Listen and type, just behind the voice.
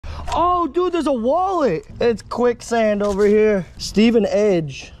Oh, dude, there's a wallet. It's quicksand over here. Stephen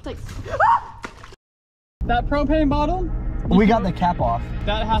Edge. It's like, that propane bottle, we got the cap off.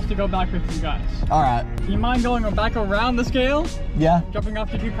 that has to go back with you guys. All right. Do you mind going back around the scale? Yeah. Jumping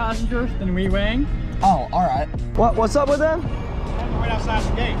off the 2 passengers, then re-weighing? Oh, all right. What's up with them? Right outside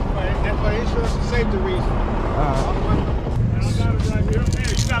the gate, that's for insurance and safety reasons.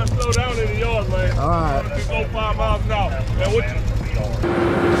 You gotta slow down in the yard, man. All right. You go 5 miles an hour. Man, what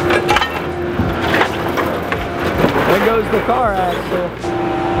There goes the car axle.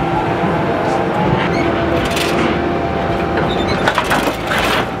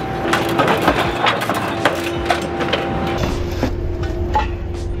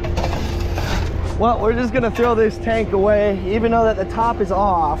 Well, we're just gonna throw this tank away, even though that the top is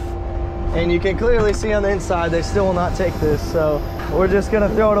off. And you can clearly see on the inside, they still will not take this. So we're just gonna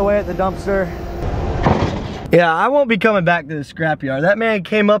throw it away at the dumpster. Yeah, I won't be coming back to the scrapyard. That man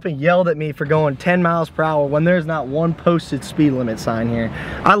came up and yelled at me for going 10 miles per hour when there's not one posted speed limit sign here.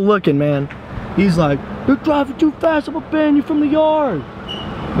 I looking, man. He's like, you're driving too fast, I'm gonna ban you from the yard.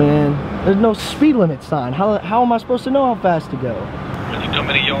 Man, there's no speed limit sign. How am I supposed to know how fast to go? When you come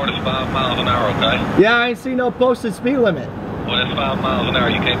in a yard, it's 5 miles an hour, okay? Yeah, I ain't seen no posted speed limit. Well, that's 5 miles an hour.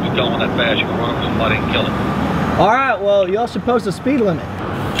 You can't be going that fast. You can run over somebody and kill them. All right, well, y'all should post a speed limit.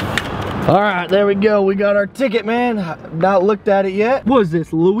 All right, there we go. We got our ticket, man. Not looked at it yet. What is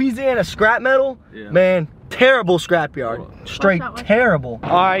this, Louisiana scrap metal? Yeah. Man, terrible scrapyard. Straight terrible.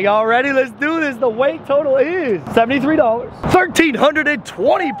 All right, y'all ready? Let's do this. The weight total is $73.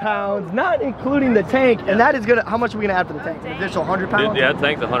 1,320 pounds, not including the tank. And that is gonna, how much are we gonna add for the tank? An additional 100 pounds? Yeah, the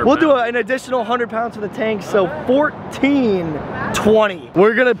tank's 100 We'll pounds. do an additional 100 pounds for the tank, so 1,420.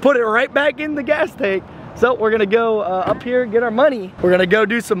 We're gonna put it right back in the gas tank. So we're gonna go up here, get our money. We're gonna go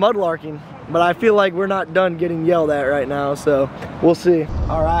do some mudlarking. But I feel like we're not done getting yelled at right now, so we'll see.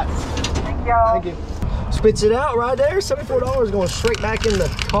 All right. Thank y'all. Thank you. Spits it out right there. $74 going straight back in the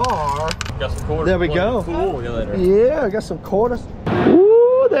car. Got some quarters. There we go. Cool. Yeah, I got some quarters.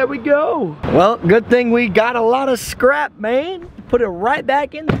 Ooh, there we go. Well, good thing we got a lot of scrap, man. Put it right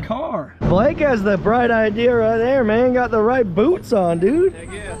back in the car. Blake has the bright idea right there, man. Got the right boots on, dude. Heck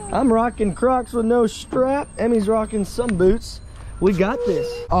yeah. I'm rocking Crocs with no strap. Emmy's rocking some boots. We got this.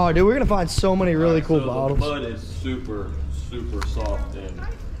 Oh, dude, we're gonna find so many really cool bottles. The mud is super soft and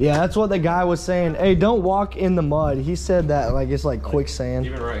yeah, that's what the guy was saying. Hey, don't walk in the mud. He said that like it's like quicksand.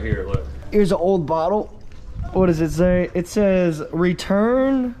 even right here, look. Here's an old bottle. What does it say? It says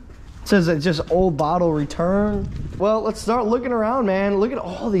return. It says it's just old bottle return. Well, let's start looking around, man. Look at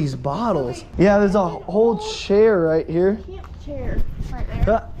all these bottles. Yeah, there's a whole chair right here. Chair, right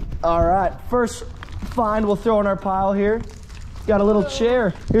there. All right, first find we'll throw in our pile here. Got a little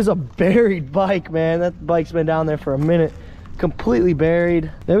chair. Here's a buried bike, man. That bike's been down there for a minute. Completely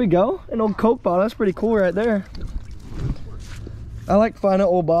buried. There we go. An old Coke bottle. That's pretty cool right there. I like finding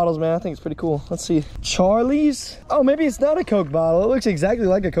old bottles, man. I think it's pretty cool. Let's see. Charlie's. Oh, maybe it's not a Coke bottle. It looks exactly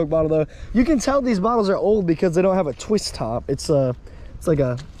like a Coke bottle, though. You can tell these bottles are old because they don't have a twist top. It's like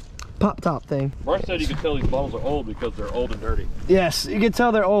a pop top thing. Mark said you could tell these bottles are old because they're old and dirty. Yes, you can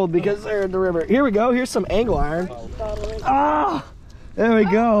tell they're old because they're in the river. Here we go. Here's some angle iron. Ah, there we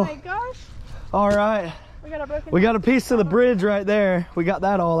go. Oh my gosh. All right. We got a piece of the bridge right there. We got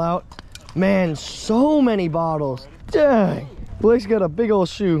that all out. Man, so many bottles. Dang. Blake's got a big old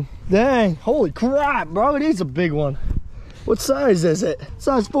shoe. Dang. Holy crap, bro. It is a big one. What size is it?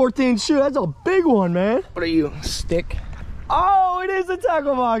 Size 14 shoe. That's a big one, man. What are you, stick? Oh, it is a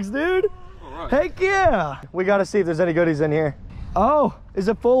tackle box, dude. All right. Heck yeah. We got to see if there's any goodies in here. Oh, is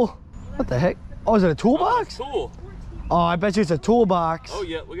it full? What the heck? Oh, is it a toolbox? Tool. Oh, I bet you it's a toolbox. Oh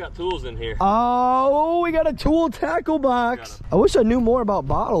yeah, we got tools in here. Oh, we got a tool tackle box. I wish I knew more about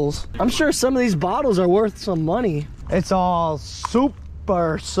bottles. I'm sure some of these bottles are worth some money. It's all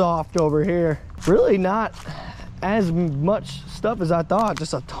super soft over here. Really not as much stuff as I thought.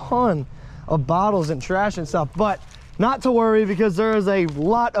 Just a ton of bottles and trash and stuff. But not to worry because there is a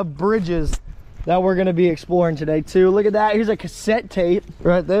lot of bridges that we're gonna be exploring today too. Look at that. Here's a cassette tape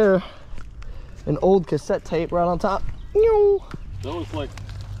right there. An old cassette tape right on top. That looks like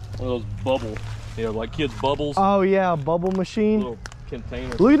one of those bubble, you know, like kids' bubbles. Oh yeah, a bubble machine. Little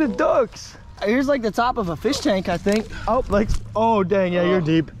container. Look at the ducks. Here's like the top of a fish tank, I think. Oh, like, oh dang, yeah, you're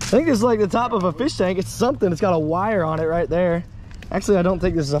deep. I think it's like the top of a fish tank. It's something, it's got a wire on it right there. Actually, I don't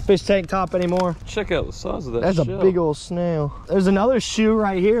think this is a fish tank top anymore. Check out the size of that That's shell. a big old snail. There's another shoe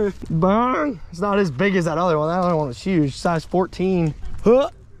right here. Bang. It's not as big as that other one. That other one was huge, size 14. Huh.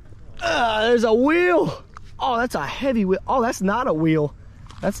 There's a wheel. Oh, that's a heavy wheel. Oh, that's not a wheel.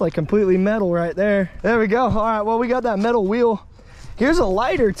 That's like completely metal right there. There we go. All right, well, we got that metal wheel Here's a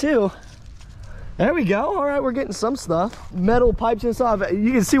lighter too. There we go. All right, we're getting some stuff. Metal pipes and stuff.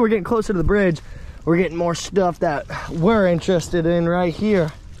 You can see we're getting closer to the bridge. We're getting more stuff that we're interested in right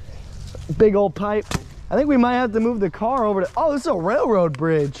here. Big old pipe. I think we might have to move the car over to, oh, this is a railroad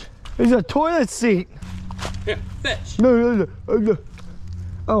bridge. There's a toilet seat. Yeah, fetch.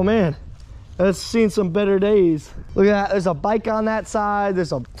 Oh man, that's seen some better days. Look at that, there's a bike on that side.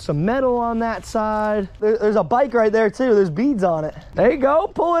 There's some metal on that side. There's a bike right there too. There's beads on it. There you go,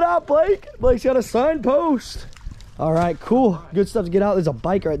 pull it out, Blake. Blake's got a signpost. All right, cool, good stuff to get out. There's a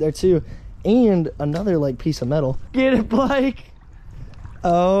bike right there too. And another like piece of metal. Get it, Blake?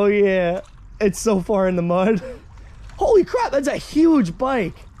 Oh yeah, it's so far in the mud. Holy crap, that's a huge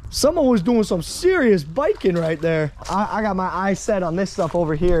bike. Someone was doing some serious biking right there. I got my eyes set on this stuff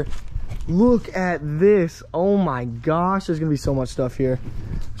over here. Look at this. Oh my gosh, there's gonna be so much stuff here.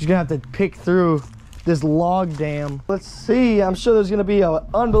 Just gonna have to pick through this log dam. Let's see, I'm sure there's gonna be an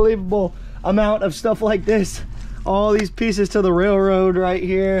unbelievable amount of stuff like this. All these pieces to the railroad right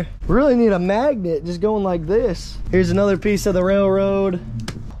here. Really need a magnet just going like this. Here's another piece of the railroad.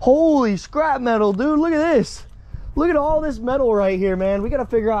 Holy scrap metal, dude, look at this. Look at all this metal right here, man. We gotta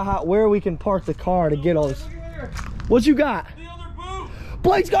figure out where we can park the car to get all this. What you got? The other boot.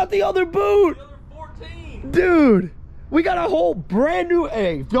 Blake's got the other boot. The other 14. Dude, we got a whole brand new,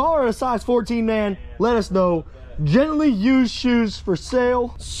 hey, if y'all are a size 14, man, let us know. Gently used shoes for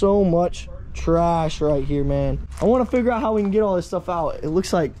sale. So much trash right here, man. I want to figure out how we can get all this stuff out. It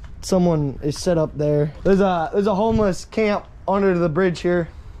looks like someone is set up there. There's a homeless camp under the bridge here,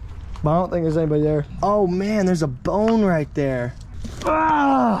 but I don't think there's anybody there. Oh man, there's a bone right there.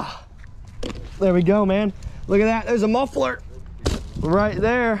 Ah, there we go, man. Look at that, there's a muffler right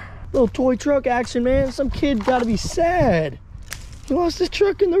there. Little toy truck action, man. Some kid gotta be sad. He lost his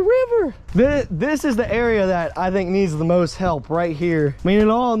truck in the river. This is the area that I think needs the most help right here. I mean, it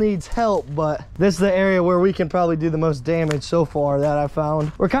all needs help, but this is the area where we can probably do the most damage so far that I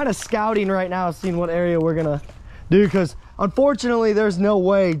found. We're kind of scouting right now, seeing what area we're gonna do, because unfortunately there's no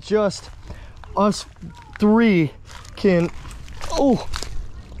way just us three can, oh,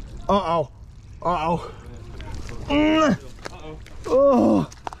 oh,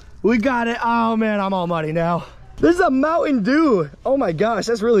 we got it. Oh man, I'm all muddy now. This is a Mountain Dew. Oh my gosh,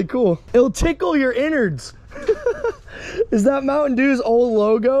 that's really cool. It'll tickle your innards. Is that Mountain Dew's old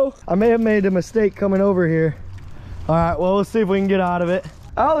logo? I may have made a mistake coming over here. All right, well, let's see if we can get out of it.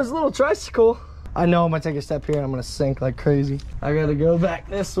 Oh, there's a little tricycle. I know I'm gonna take a step here and I'm gonna sink like crazy. I gotta go back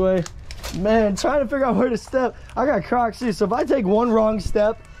this way. Man, trying to figure out where to step. I got Crocs too, so if I take one wrong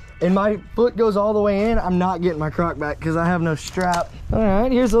step and my foot goes all the way in, I'm not getting my Croc back because I have no strap. All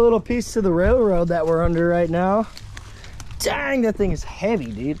right, here's a little piece to the railroad that we're under right now. Dang, that thing is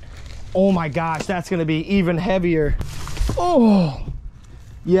heavy, dude. Oh my gosh, that's gonna be even heavier. Oh,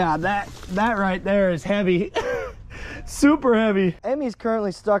 yeah, that right there is heavy. Super heavy. Emmy's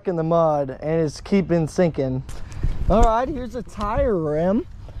currently stuck in the mud and is keeping sinking. All right, here's a tire rim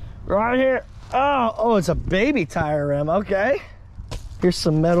right here. Oh, it's a baby tire rim, okay. Here's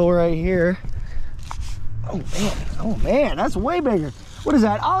some metal right here. Oh man, that's way bigger. What is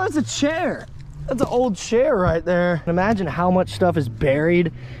that? Oh, that's a chair. That's an old chair right there. Imagine how much stuff is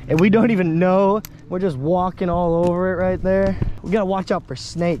buried and we don't even know. We're just walking all over it right there. We gotta watch out for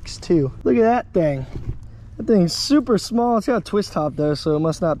snakes too. Look at that thing. That thing's super small. It's got a twist top though, so it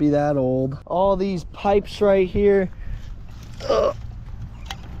must not be that old. All these pipes right here. Ugh.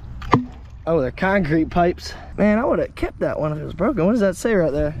 Oh, they're concrete pipes. Man, I would have kept that one if it was broken. What does that say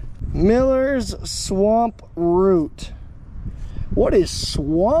right there? Miller's Swamp Root. What is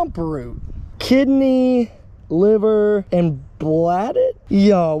swamp root? Kidney, liver, and bladder?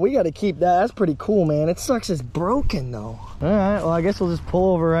 Yo, we got to keep that. That's pretty cool, man. It sucks it's broken, though. All right, well, I guess we'll just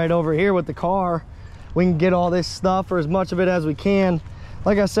pull over right over here with the car. We can get all this stuff, or as much of it as we can.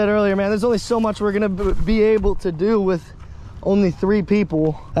 Like I said earlier, man, there's only so much we're going to be able to do with only 3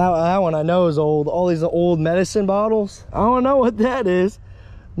 people. That one I know is old. All these old medicine bottles. I don't know what that is.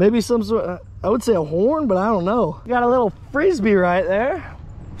 Maybe some sort, I would say a horn, but I don't know. Got a little frisbee right there.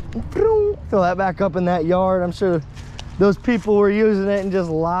 Throw that back up in that yard. I'm sure those people were using it and just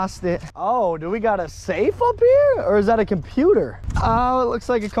lost it. Oh, do we got a safe up here? Or is that a computer? Oh, it looks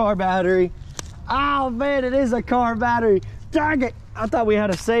like a car battery. Oh man, it is a car battery. Dang it. I thought we had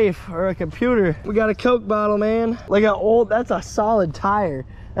a safe or a computer. We got a Coke bottle, man. Like an old, that's a solid tire.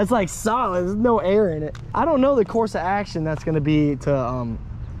 That's like solid, there's no air in it. I don't know the course of action that's gonna be to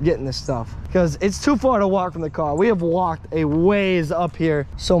getting this stuff because it's too far to walk from the car. We have walked a ways up here.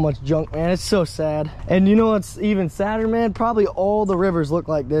 So much junk, man. It's so sad. And you know what's even sadder, man? Probably all the rivers look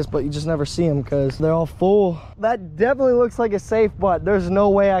like this, but you just never see them because they're all full. That definitely looks like a safe, but there's no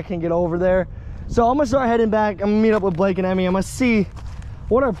way I can get over there. So I'm gonna start heading back. I'm gonna meet up with Blake and Emmy. I'm gonna see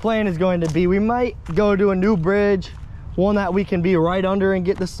what our plan is going to be. We might go to a new bridge, one that we can be right under and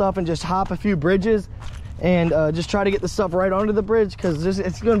get the stuff and just hop a few bridges and just try to get the stuff right under the bridge because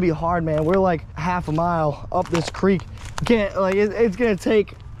it's gonna be hard, man. We're like half a mile up this creek. Can't, like, it's gonna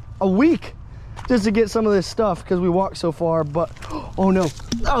take a week just to get some of this stuff because we walked so far. But oh no,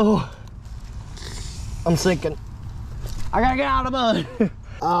 oh, I'm sinking. I gotta get out of the mud.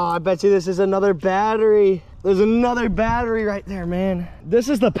 Oh, I bet you this is another battery. There's another battery right there, man. This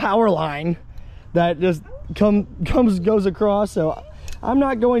is the power line that just goes across, so I'm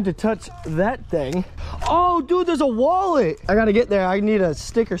not going to touch that thing. Oh, dude, there's a wallet. I gotta get there. I need a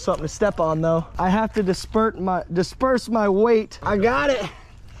stick or something to step on, though. I have to disperse my weight. I got it.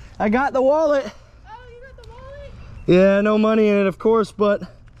 I got the wallet. Oh, you got the wallet? Yeah, no money in it, of course, but there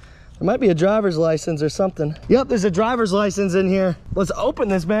might be a driver's license or something. Yep, there's a driver's license in here. Let's open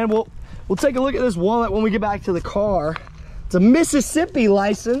this, man. We'll take a look at this wallet when we get back to the car. It's a Mississippi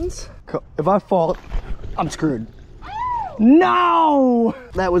license. If I fall, I'm screwed. No!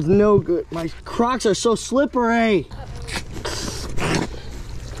 That was no good. My Crocs are so slippery.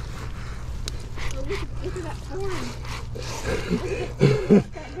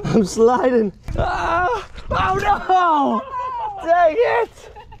 I'm sliding. Ah, oh no! Dang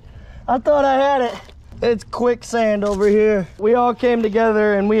it! I thought I had it. It's quicksand over here. We all came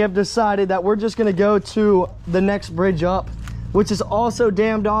together and we have decided that we're just gonna go to the next bridge up, which is also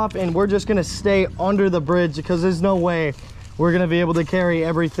dammed off, and we're just gonna stay under the bridge because there's no way we're gonna be able to carry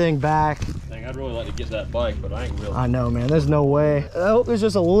everything back. Dang, I'd really like to get that bike, but I ain't really. I know, man, there's no way. I hope there's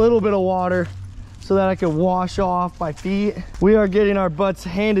just a little bit of water so that I can wash off my feet. We are getting our butts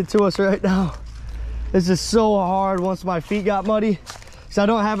handed to us right now. This is so hard once my feet got muddy. So I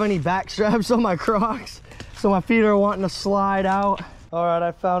don't have any back straps on my Crocs, so my feet are wanting to slide out. All right,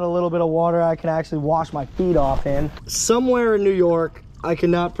 I found a little bit of water I can actually wash my feet off in. Somewhere in New York, I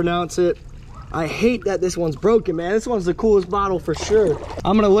cannot pronounce it. I hate that this one's broken, man. This one's the coolest bottle for sure.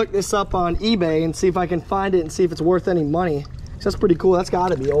 I'm gonna look this up on eBay and see if I can find it and see if it's worth any money. That's pretty cool. That's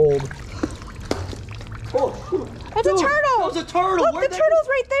gotta be old. Oh, That's a turtle. That was a turtle. Look, the turtle's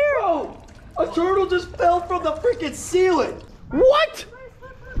right there. Bro, a turtle just fell from the freaking ceiling. What?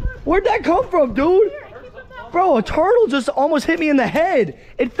 Where'd that come from, dude? Bro, a turtle just almost hit me in the head.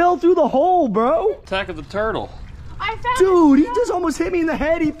 It fell through the hole, bro. Attack of the turtle. I found Dude, he just almost hit me in the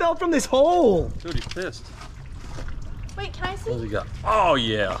head. He fell from this hole. Dude, he's pissed. Wait, can I see? What's he got? Oh,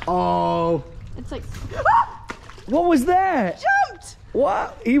 yeah. Oh. It's like, What was that? jumped.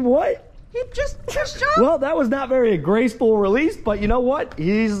 What? He what? He just jumped. Well, that was not very graceful release, but you know what?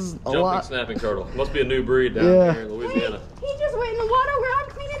 He's a Jumping lot. snapping turtle. Must be a new breed down Yeah. here in Louisiana. He just went in the water where I'm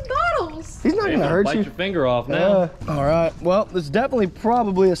cleaning bottles. He's not Hey, gonna hurt bite you. your finger off now. All right. Well, there's definitely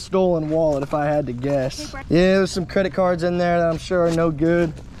probably a stolen wallet if I had to guess. Yeah, there's some credit cards in there that I'm sure are no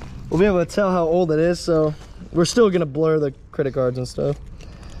good. We'll be able to tell how old it is, so we're still gonna blur the credit cards and stuff.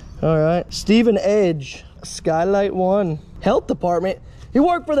 All right. Stephen Edge, Skylight 1, Health Department. He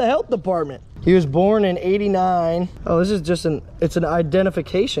worked for the Health Department. He was born in '89. Oh, this is just it's an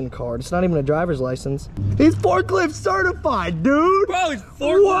identification card. It's not even a driver's license. He's forklift certified, dude. Bro, he's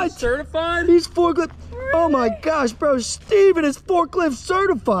forklift What? certified? He's forklift. Oh my gosh, bro. Steven is forklift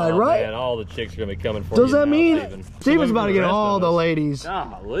certified, Oh, right? man, all the chicks are going to be coming for Does you that now, mean Steven. Steven's about to get rest all of the us. ladies?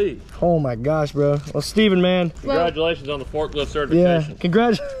 Golly. Oh my gosh, bro. Well, Steven, man. Congratulations on the forklift Yeah.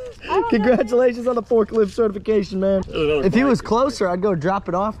 certification. Congratulations on the forklift certification, man. There's another If he bike. was closer, I'd go drop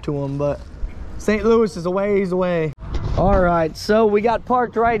it off to him, but St. Louis is a ways away. All right, so we got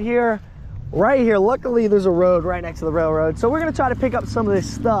parked right here. Luckily, there's a road right next to the railroad. So we're gonna try to pick up some of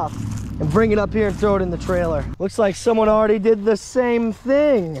this stuff and bring it up here and throw it in the trailer. Looks like someone already did the same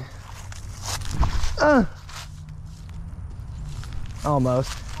thing.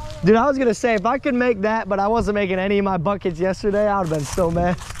 Almost. Dude, I was gonna say, if I could make that, but I wasn't making any of my buckets yesterday, I would've been so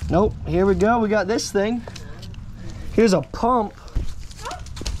mad. Nope, here we go, we got this thing. Here's a pump.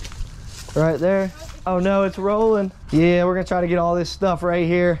 Right there. Oh no, it's rolling. Yeah, we're gonna try to get all this stuff right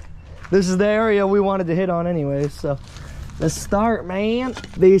here. This is the area we wanted to hit on anyways, so let's start, man.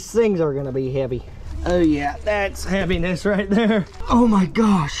 These things are gonna be heavy. Oh yeah, that's heaviness right there. Oh my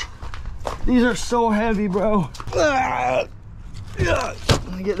gosh. These are so heavy, bro. Let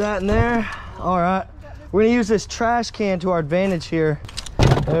me get that in there. All right, we're gonna use this trash can to our advantage here.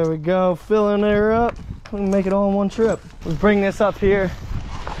 There we go, filling her up. We can make it all in one trip. Let's bring this up here.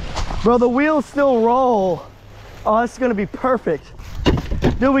 Bro, the wheels still roll. Oh, that's gonna be perfect.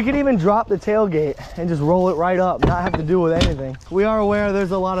 Dude, we could even drop the tailgate and just roll it right up, not have to do with anything. We are aware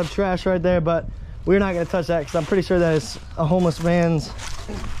there's a lot of trash right there, but we're not gonna touch that because I'm pretty sure that is a homeless man's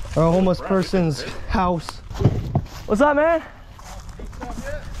or a homeless person's house. What's up, man?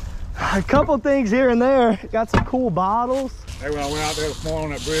 A couple things here and there. Got some cool bottles. Hey, when I went out there this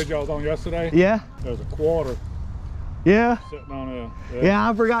morning on that bridge I was on yesterday, Yeah. there was a quarter Yeah. sitting on there. Yeah,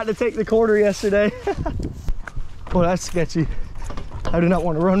 I forgot to take the quarter yesterday. Well, that's sketchy. I do not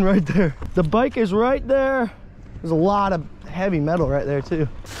want to run right there. The bike is right there. There's a lot of heavy metal right there too.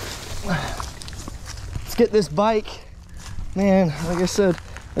 Let's get this bike. Man, like I said,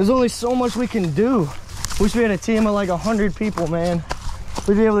 there's only so much we can do. Wish we had a team of like 100 people, man.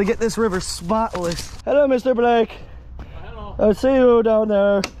 We'd be able to get this river spotless. Hello, Mr. Blake. Hello. I see you down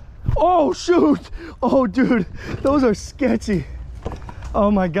there. Oh, shoot. Oh, dude, those are sketchy. Oh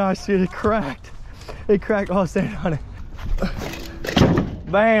my gosh, dude, it cracked. It cracked. Oh, stand on it.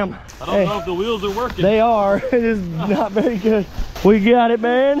 Bam. I don't know if the wheels are working. They are. It is not very good. We got it,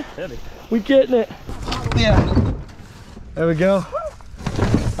 man. Heavy. We getting it. Yeah. There we go.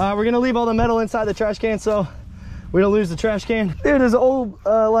 We're gonna leave all the metal inside the trash can so we don't lose the trash can. Dude, there's an old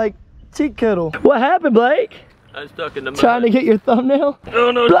like tea kettle. What happened, Blake? I'm stuck in the mud. Trying to get your thumbnail?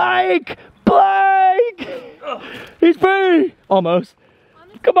 No, no. Blake! Blake! He's free! Almost.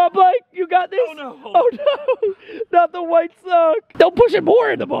 Come on, Blake, you got this. Oh no. Oh no, not the white sock. Don't push it more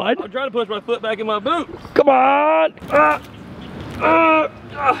in the mud. I'm trying to push my foot back in my boot. Come on.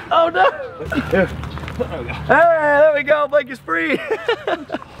 Oh no. Hey, there we go, Blake is free.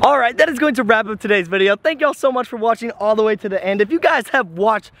 All right, that is going to wrap up today's video. Thank y'all so much for watching all the way to the end. If you guys have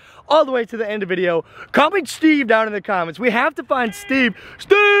watched all the way to the end of the video, comment Steve down in the comments. We have to find Steve.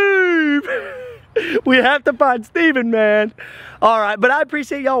 Steve! We have to find Steven, man. All right, but I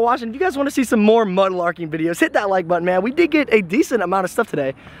appreciate y'all watching. If you guys want to see some more mudlarking videos, hit that like button, man. We did get a decent amount of stuff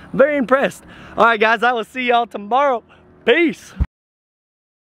today. I'm very impressed. All right, guys, I will see y'all tomorrow. Peace.